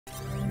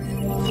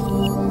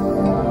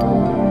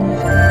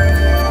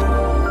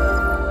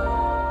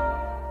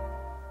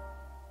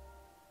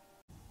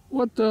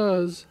What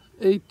does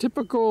a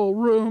typical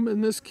room, in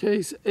this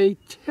case a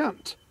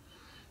tent,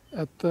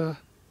 at the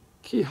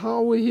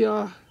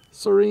Kirawira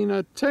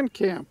Serena Tent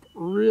Camp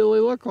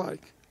really look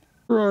like?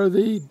 Here are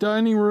the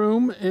dining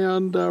room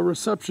and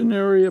reception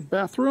area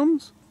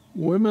bathrooms.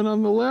 Women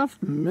on the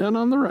left, men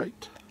on the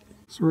right.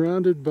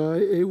 Surrounded by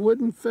a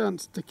wooden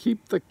fence to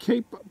keep the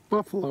Cape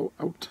buffalo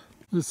out.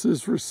 This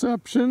is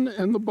reception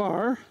and the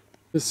bar.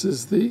 This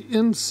is the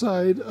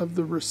inside of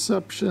the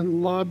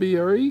reception lobby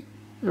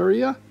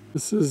area.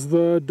 This is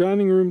the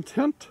dining room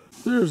tent.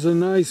 There's a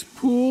nice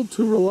pool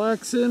to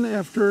relax in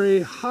after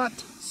a hot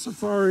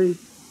safari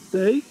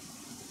day.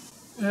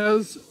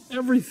 As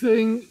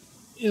everything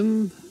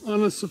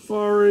on a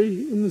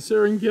safari in the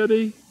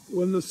Serengeti,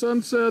 when the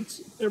sun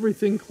sets,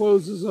 everything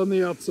closes on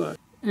the outside.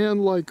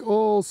 And like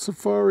all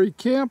safari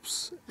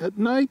camps, at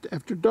night,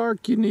 after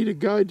dark, you need a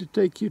guide to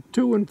take you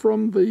to and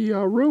from the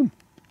room.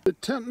 The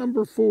tent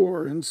number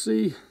 4, and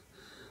see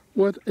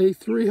what a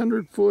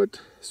 300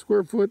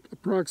 square foot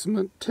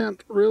approximate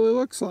tent really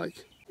looks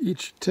like.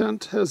 Each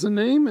tent has a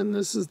name, and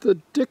this is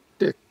the Dick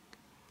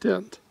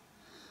tent,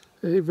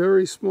 a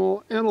very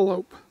small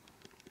antelope.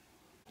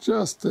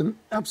 Just an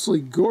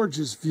absolutely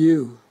gorgeous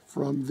view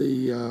from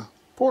the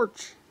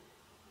porch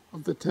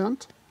of the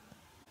tent.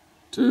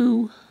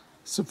 2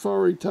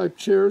 safari type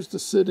chairs to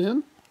sit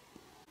in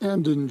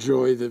and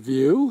enjoy the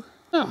view.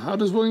 Now, how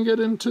does one get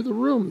into the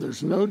room?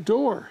 There's no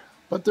door,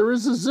 but there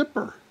is a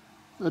zipper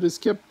that is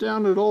kept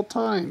down at all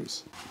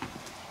times.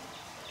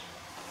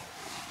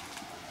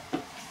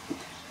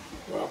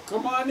 Well,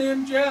 come on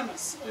in,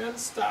 Janice, and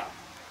stop.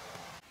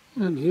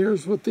 And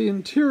here's what the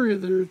interior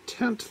of their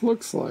tent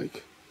looks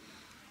like.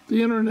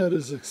 The internet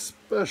is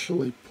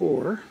especially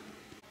poor.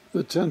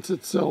 The tent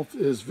itself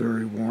is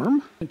very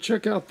warm. And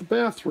check out the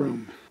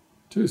bathroom.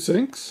 2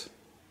 sinks,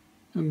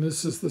 and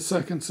this is the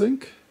second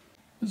sink.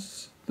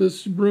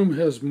 This room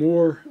has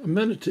more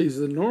amenities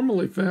than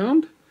normally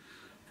found.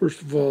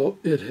 First of all,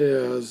 it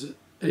has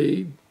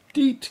a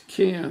DEET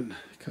can,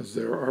 because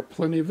there are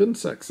plenty of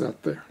insects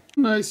out there.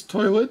 Nice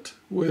toilet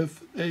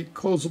with a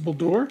closable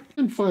door.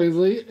 And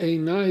finally, a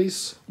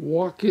nice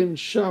walk-in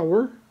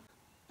shower.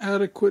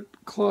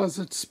 Adequate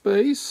closet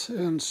space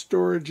and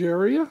storage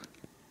area.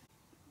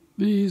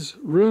 These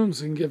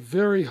rooms can get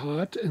very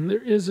hot, and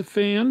there is a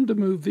fan to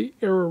move the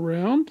air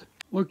around.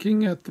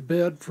 Looking at the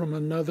bed from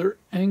another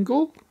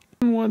angle, what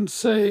can one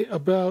say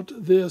about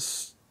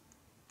this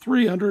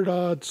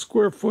 300-odd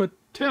square foot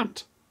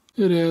tent?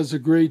 It has a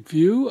great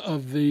view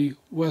of the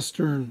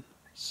Western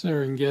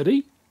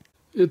Serengeti.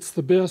 It's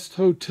the best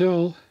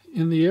hotel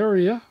in the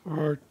area,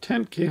 or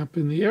tent camp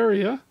in the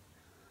area.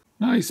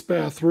 Nice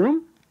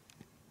bathroom.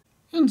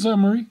 In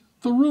summary,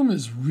 the room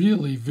is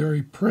really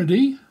very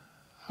pretty.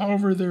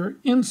 However, there are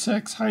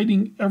insects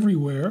hiding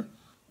everywhere.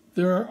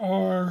 There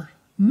are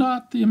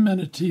not the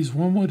amenities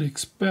one would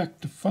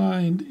expect to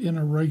find in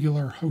a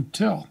regular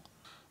hotel.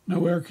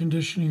 No air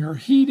conditioning or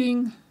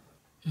heating.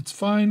 It's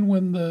fine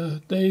when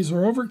the days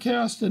are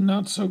overcast and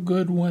not so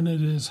good when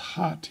it is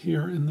hot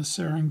here in the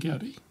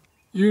Serengeti.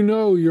 You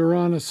know you're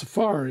on a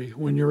safari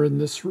when you're in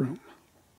this room.